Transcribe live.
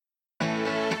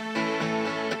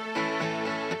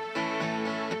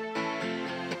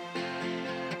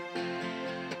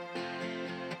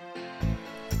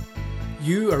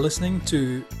You are listening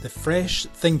to the Fresh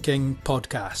Thinking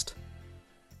Podcast.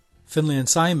 Finlay and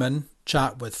Simon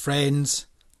chat with friends,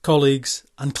 colleagues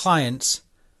and clients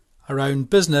around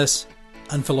business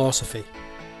and philosophy.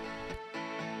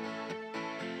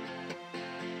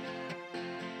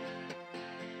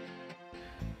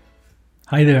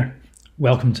 Hi there,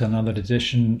 welcome to another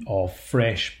edition of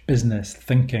Fresh Business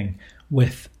Thinking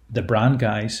with the Brand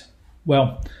Guys.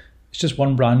 Well, it's just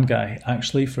one brand guy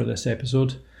actually for this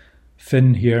episode.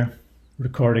 Finn here,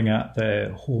 recording at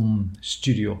the home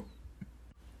studio.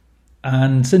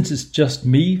 And since it's just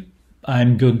me,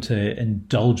 I'm going to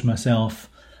indulge myself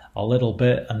a little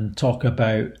bit and talk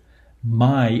about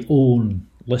my own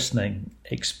listening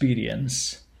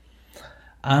experience.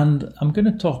 And I'm going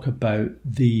to talk about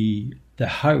the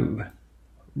how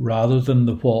rather than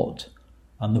the what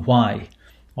and the why.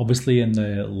 Obviously in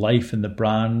the life and the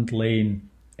brand lane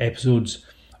episodes,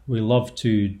 we love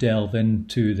to delve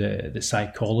into the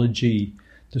psychology,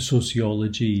 the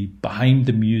sociology behind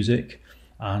the music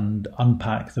and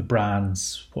unpack the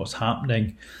brands, what's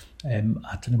happening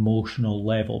at an emotional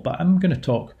level. But I'm going to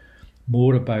talk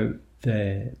more about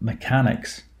the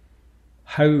mechanics.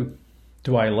 How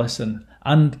do I listen?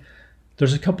 And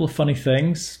there's a couple of funny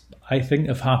things I think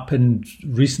have happened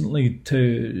recently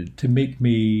to make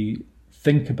me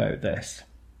think about this.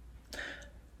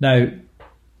 Now,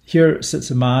 here sits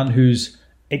a man who's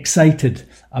excited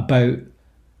about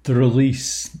the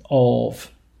release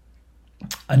of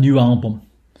a new album.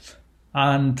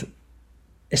 And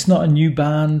it's not a new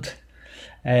band,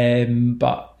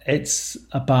 but it's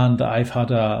a band that I've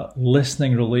had a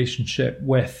listening relationship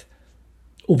with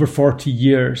over 40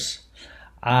 years.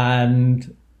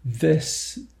 And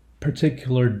this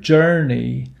particular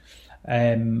journey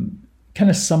kind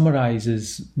of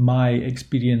summarises my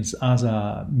experience as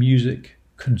a music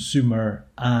consumer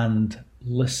and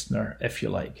listener, if you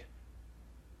like.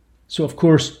 So of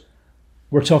course,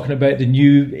 we're talking about the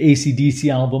new AC/DC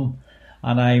album,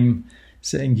 and I'm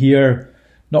sitting here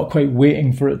not quite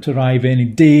waiting for it to arrive any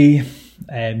day.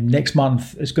 Next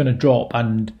month it's going to drop,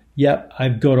 and yep,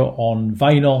 I've got it on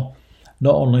vinyl.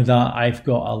 Not only that, I've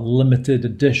got a limited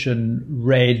edition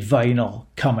red vinyl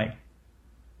coming.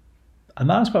 And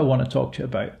that's what I want to talk to you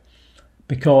about,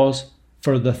 because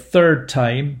for the third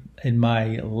time in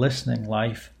my listening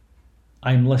life,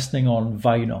 I'm listening on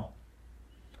vinyl.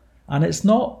 And it's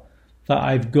not that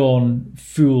I've gone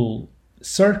full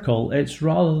circle, it's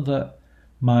rather that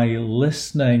my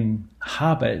listening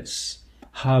habits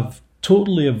have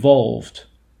totally evolved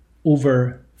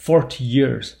over 40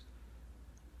 years.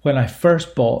 When I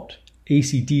first bought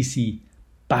AC/DC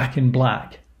Back in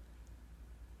Black,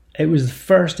 it was the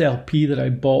first LP that I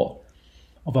bought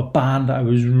of a band that I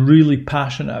was really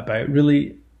passionate about,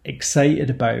 really excited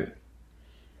about.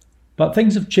 But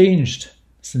things have changed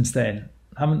since then,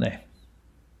 haven't they?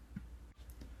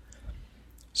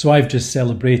 So I've just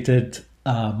celebrated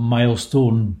a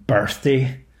milestone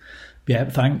birthday. Yeah,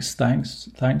 thanks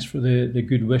for the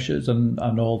good wishes and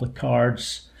all the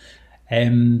cards.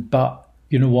 But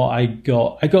you know what, I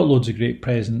got loads of great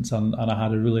presents and I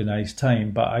had a really nice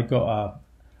time. But I got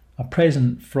a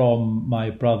present from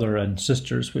my brother and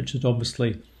sisters, which is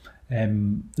obviously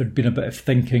there'd been a bit of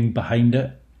thinking behind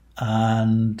it,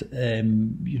 and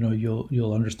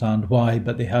you'll understand why.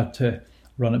 But they had to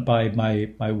run it by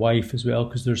my wife as well,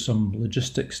 because there's some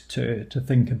logistics to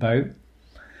think about.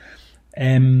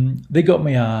 They got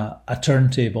me a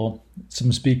turntable,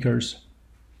 some speakers,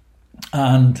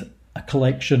 and a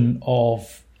collection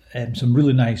of some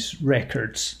really nice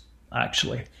records,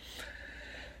 actually.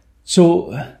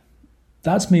 So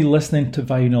that's me listening to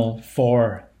vinyl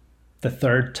for the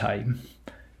third time,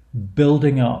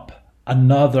 building up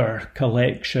another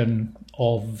collection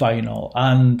of vinyl.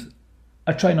 And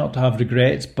I try not to have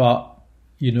regrets, but,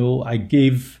 I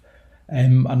gave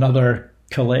another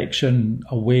collection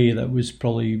away that was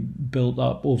probably built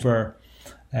up over,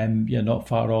 not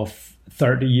far off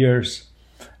 30 years.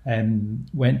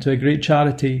 Went to a great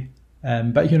charity.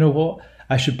 But you know what?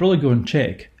 I should probably go and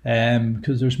check,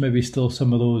 because there's maybe still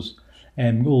some of those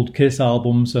old Kiss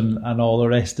albums and all the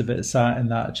rest of it sat in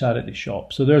that charity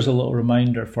shop. So there's a little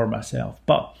reminder for myself.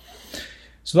 But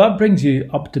so that brings you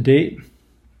up to date.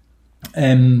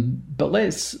 But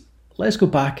let's go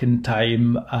back in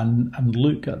time and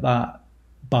look at that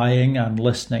buying and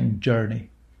listening journey.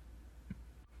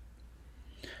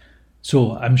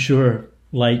 So I'm sure,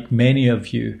 like many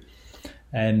of you,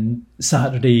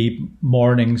 Saturday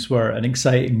mornings were an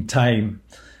exciting time.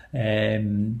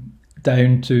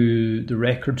 Down to the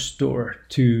record store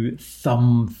to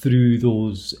thumb through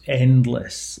those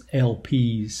endless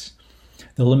LPs,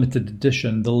 the limited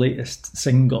edition, the latest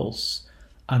singles,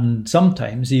 and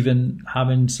sometimes even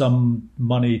having some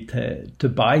money to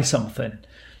buy something.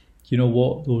 You know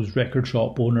what, those record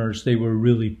shop owners, they were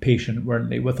really patient, weren't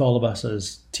they, with all of us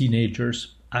as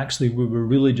teenagers. Actually, we were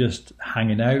really just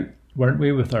hanging out, weren't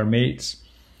we, with our mates,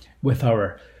 with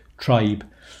our tribe.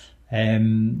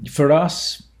 For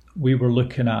us, we were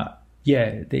looking at,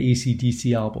 the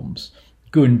AC/DC albums,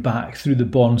 going back through the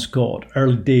Bon Scott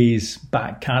early days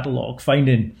back catalogue,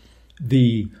 finding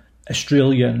the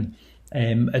Australian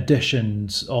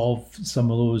editions of some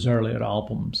of those earlier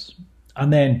albums.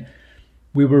 And then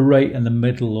we were right in the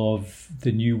middle of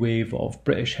the new wave of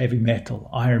British heavy metal,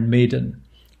 Iron Maiden,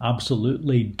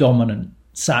 absolutely dominant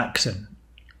Saxon,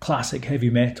 classic heavy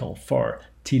metal for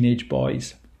teenage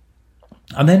boys.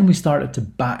 And then we started to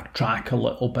backtrack a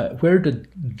little bit. Where did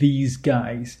these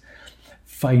guys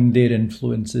find their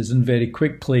influences? And very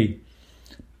quickly,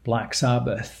 Black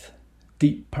Sabbath,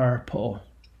 Deep Purple,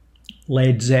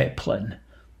 Led Zeppelin,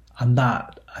 and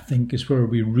that, I think, is where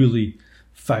we really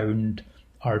found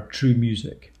our true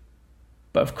music.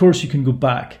 But of course, you can go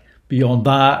back beyond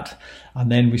that,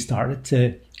 and then we started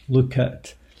to look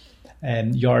at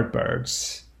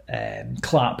Yardbirds,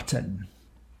 Clapton,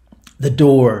 The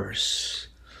Doors,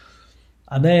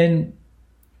 and then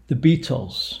the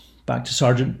Beatles, back to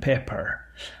Sgt. Pepper.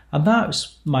 And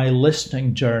that's my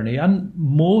listening journey. And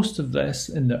most of this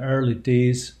in the early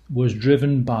days was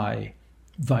driven by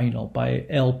vinyl, by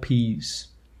LPs,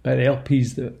 by the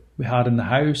LPs that we had in the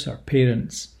house, our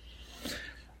parents,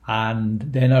 and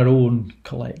then our own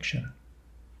collection.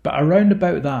 But around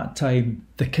about that time,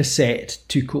 the cassette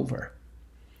took over.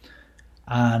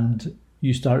 And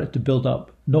you started to build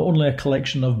up not only a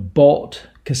collection of bought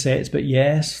cassettes, but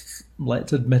yes,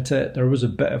 let's admit it, there was a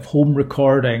bit of home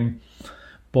recording,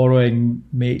 borrowing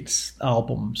mates'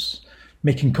 albums,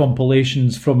 making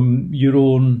compilations from your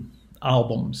own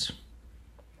albums.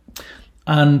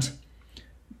 And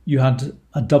you had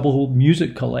a double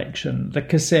music collection. The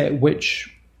cassette,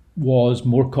 which was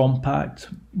more compact,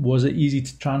 was it easy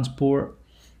to transport?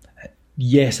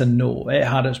 Yes and no. It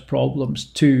had its problems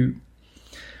too.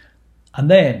 And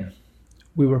then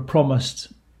we were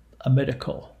promised a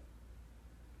miracle.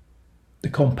 The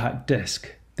compact disc,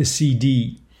 the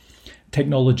CD.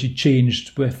 Technology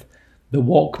changed with the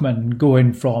Walkman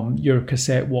going from your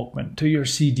cassette Walkman to your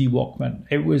CD Walkman.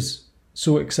 It was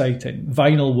so exciting.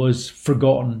 Vinyl was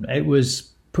forgotten. It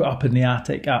was put up in the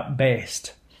attic at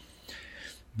best.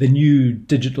 The new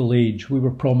digital age, we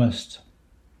were promised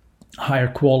higher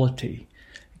quality,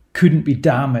 couldn't be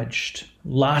damaged,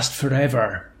 last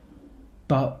forever.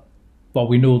 But, well,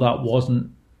 we know that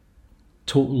wasn't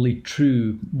totally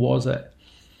true, was it?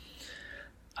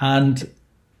 And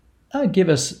that gave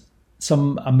us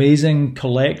some amazing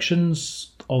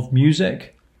collections of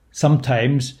music.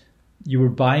 Sometimes you were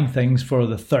buying things for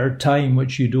the third time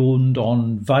which you'd owned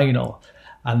on vinyl,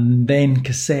 and then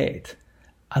cassette,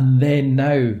 and then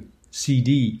now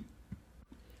CD.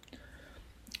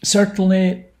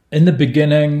 Certainly in the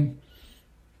beginning,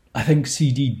 I think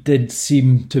CD did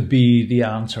seem to be the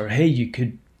answer. Hey, you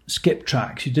could skip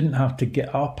tracks. You didn't have to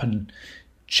get up and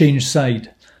change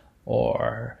side,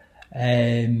 or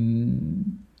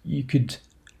you could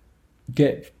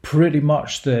get pretty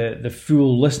much the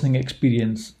full listening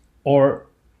experience, or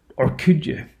could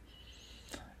you?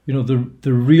 You know,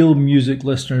 the real music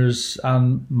listeners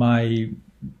and my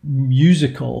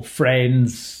musical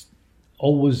friends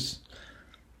always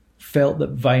felt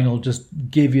that vinyl just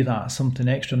gave you that something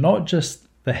extra, not just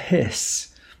the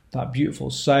hiss, that beautiful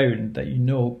sound that you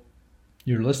know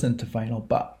you're listening to vinyl,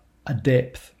 but a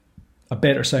depth, a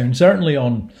better sound, certainly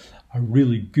on a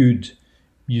really good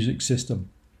music system.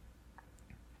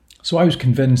 So I was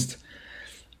convinced.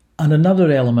 And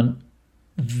another element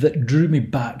that drew me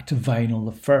back to vinyl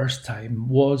the first time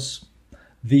was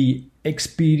the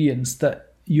experience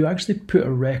that you actually put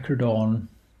a record on,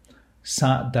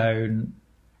 sat down,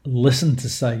 listened to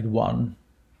side one,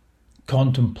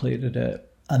 contemplated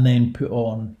it, and then put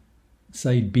on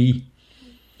side B.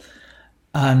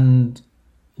 And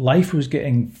life was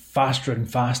getting faster and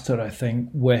faster, I think,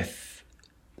 with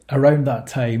around that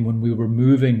time when we were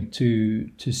moving to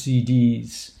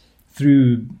CDs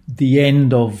through the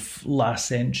end of last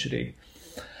century.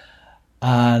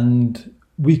 And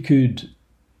we could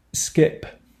skip.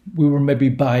 We were maybe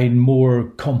buying more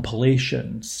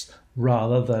compilations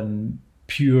rather than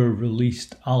pure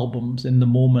released albums in the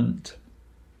moment.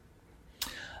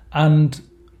 And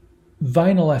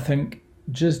vinyl, I think,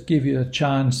 just gave you a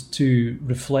chance to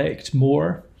reflect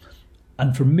more.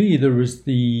 And for me, there was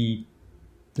the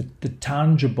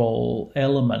tangible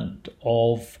element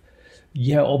of,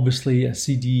 yeah, obviously a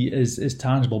CD is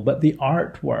tangible, but the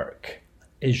artwork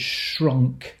is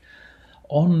shrunk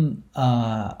on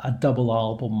a double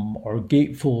album or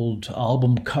gatefold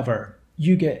album cover.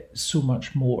 You get so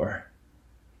much more.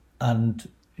 And,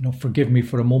 forgive me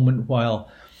for a moment while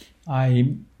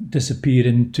I disappear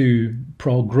into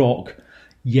prog rock.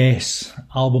 Yes,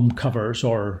 album covers,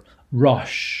 or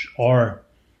Rush, or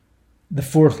the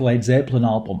fourth Led Zeppelin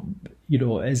album,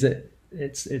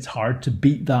 it's hard to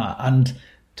beat that. And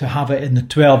to have it in the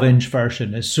 12-inch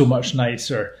version is so much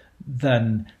nicer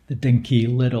than the dinky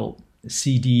little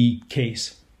CD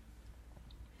case.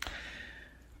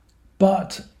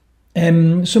 But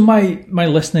so my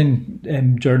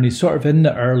listening journey sort of in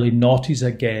the early noughties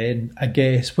again, I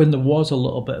guess, when there was a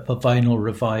little bit of a vinyl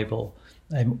revival,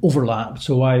 overlapped.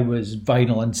 So I was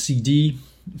vinyl and CD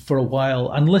for a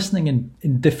while, and listening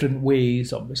in different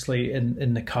ways, obviously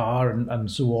in the car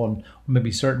and so on, or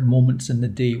maybe certain moments in the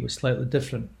day was slightly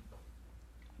different.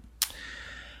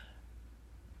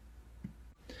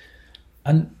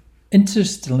 And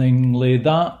interestingly,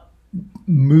 that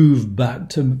move back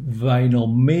to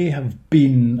vinyl may have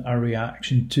been a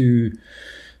reaction to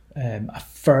a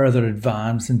further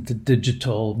advance into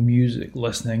digital music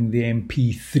listening, the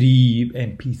MP3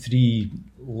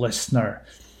 listener.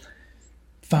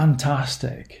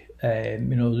 Fantastic.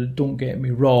 Don't get me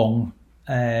wrong,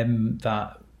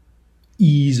 that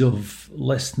ease of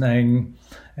listening,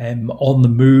 on the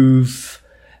move,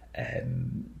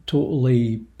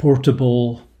 totally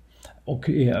portable.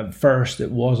 Okay, at first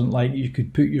it wasn't like you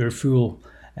could put your full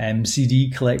CD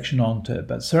collection onto it,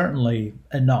 but certainly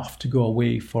enough to go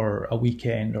away for a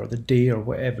weekend or the day or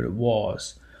whatever it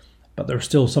was. But there's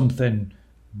still something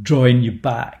drawing you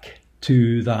back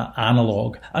to that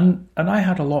analog. And I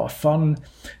had a lot of fun,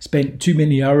 spent too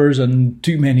many hours and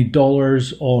too many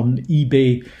dollars on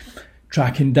eBay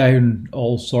tracking down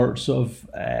all sorts of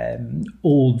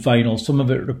old vinyl, some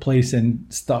of it replacing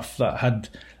stuff that had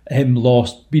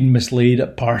lost, been mislaid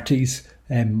at parties,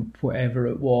 whatever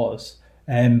it was.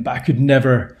 But I could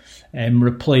never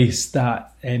replace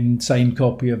that signed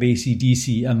copy of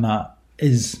AC/DC, and that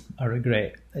is a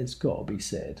regret, it's got to be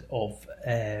said, of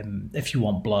If You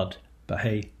Want Blood. But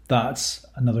hey, that's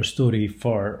another story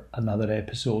for another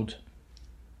episode.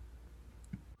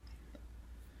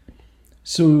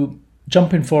 So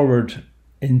jumping forward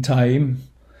in time,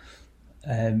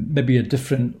 maybe a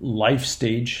different life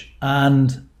stage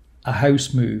and a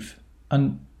house move.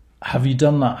 And have you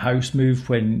done that house move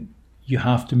when you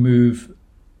have to move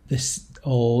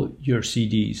all your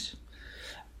CDs?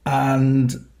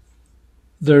 And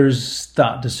there's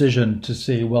that decision to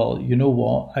say, well, you know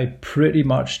what? I pretty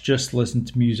much just listen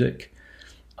to music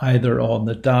either on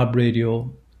the DAB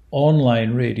radio,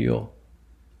 online radio,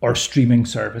 or streaming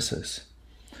services.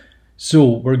 So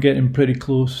we're getting pretty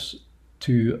close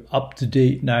to up to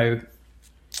date now.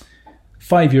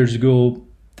 5 years ago,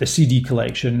 the CD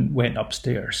collection went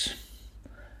upstairs.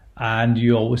 And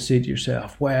you always say to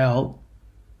yourself, well,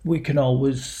 we can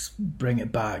always bring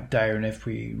it back down if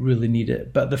we really need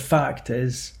it. But the fact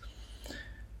is,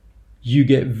 you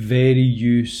get very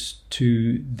used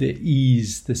to the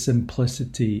ease, the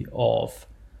simplicity of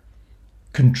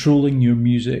controlling your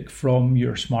music from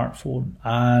your smartphone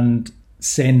and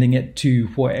sending it to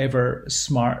whatever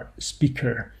smart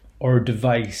speaker or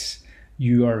device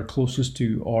you are closest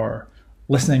to, or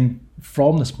listening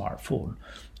from the smartphone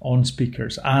on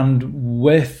speakers. And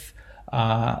with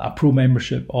a pro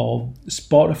membership of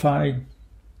Spotify,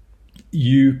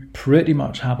 you pretty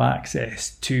much have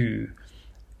access to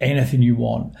anything you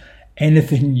want,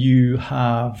 anything you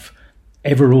have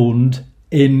ever owned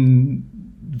in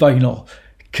vinyl,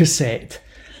 cassette,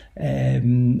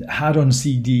 had on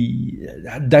CD,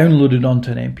 downloaded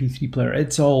onto an MP3 player.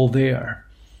 It's all there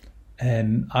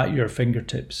at your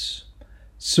fingertips.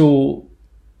 So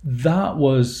that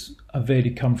was a very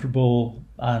comfortable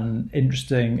and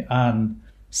interesting and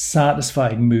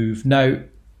satisfying move. Now,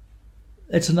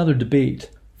 it's another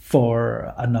debate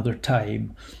for another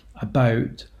time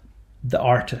about the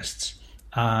artists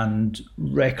and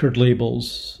record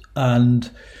labels,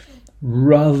 and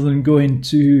rather than going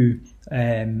to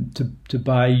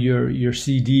buy your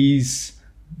CDs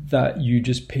that you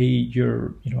just pay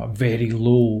your a very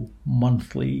low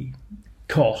monthly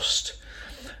cost.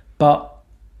 But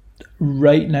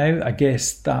right now, I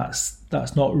guess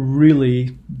that's not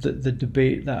really the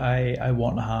debate that I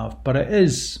want to have, but it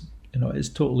is, it's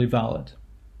totally valid,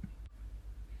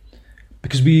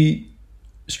 because we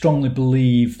strongly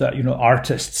believe that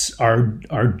artists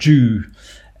are due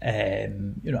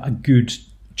a good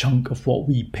chunk of what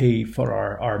we pay for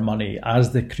our money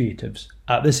as the creatives.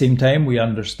 At the same time, we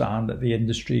understand that the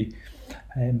industry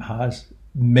has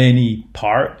many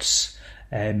parts,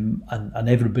 and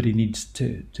everybody needs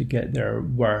to get their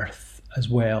worth as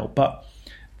well. But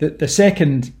the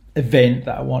second event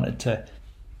that I wanted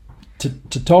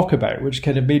to talk about, which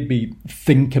kind of made me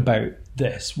think about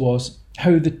this, was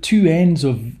how the two ends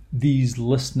of these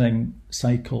listening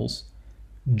cycles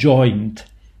joined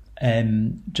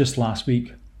just last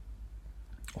week,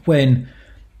 when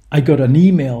I got an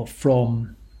email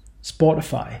from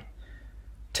Spotify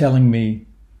telling me,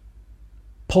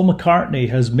 Paul McCartney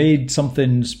has made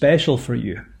something special for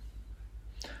you.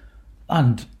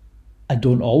 And I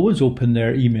don't always open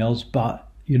their emails, but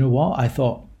you know what? I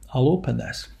thought, I'll open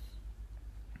this.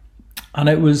 And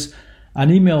it was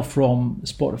an email from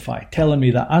Spotify telling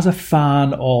me that as a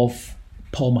fan of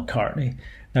Paul McCartney,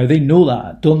 now they know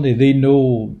that, don't they? They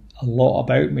know a lot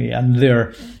about me, and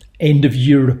their end of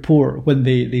year report, when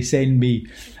they send me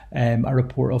a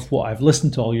report of what I've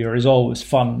listened to all year, is always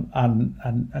fun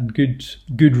and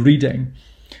good reading.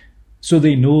 So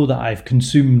they know that I've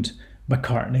consumed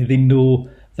McCartney. They know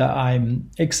that I'm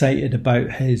excited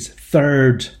about his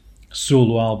third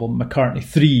solo album, McCartney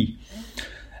 3,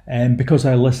 because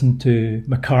I listened to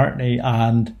McCartney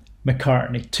and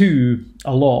McCartney 2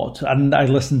 a lot, and I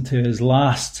listened to his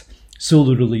last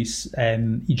solo release,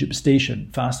 Egypt Station.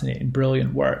 Fascinating,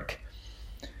 brilliant work.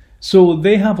 So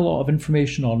they have a lot of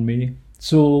information on me.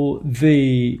 So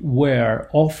they were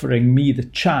offering me the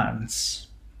chance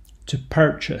to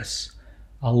purchase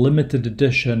a limited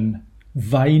edition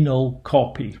vinyl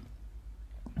copy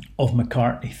of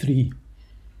McCartney 3.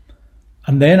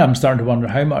 And then I'm starting to wonder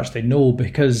how much they know,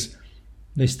 because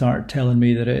they start telling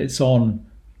me that it's on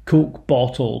Coke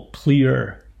bottle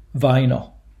clear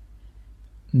vinyl.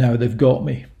 Now they've got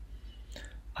me.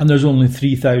 And there's only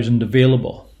 3,000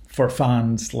 available for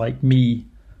fans like me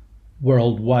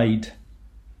worldwide.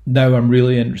 Now I'm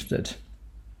really interested.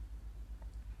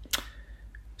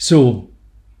 So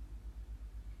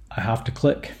I have to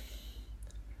click.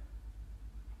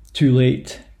 Too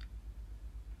late.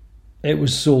 It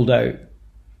was sold out.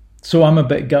 So I'm a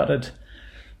bit gutted.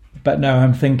 But now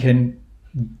I'm thinking,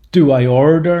 do I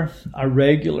order a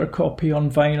regular copy on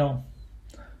vinyl?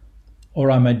 Or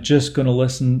am I just going to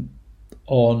listen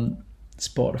on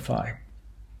Spotify?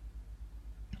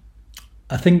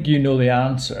 I think you know the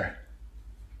answer.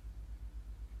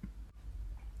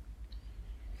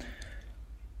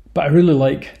 But I really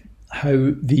like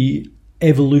how the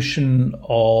evolution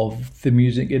of the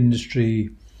music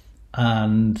industry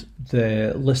and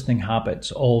the listening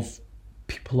habits of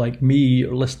people like me,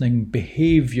 or listening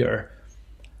behaviour,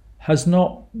 has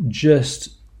not just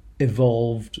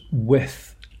evolved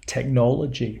with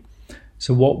technology.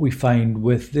 So what we find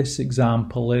with this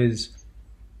example is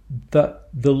that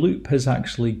the loop has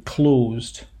actually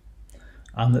closed,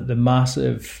 and that the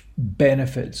massive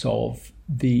benefits of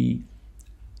the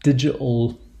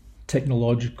digital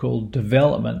technological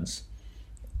developments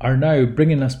are now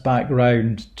bringing us back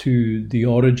round to the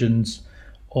origins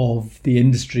of the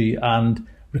industry and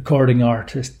recording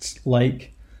artists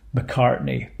like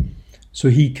McCartney, so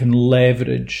he can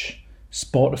leverage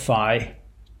Spotify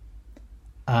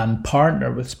and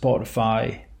partner with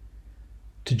Spotify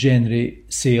to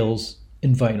generate sales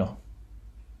in vinyl.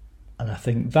 And I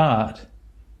think that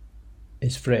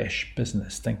is fresh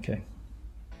business thinking.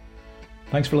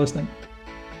 Thanks for listening.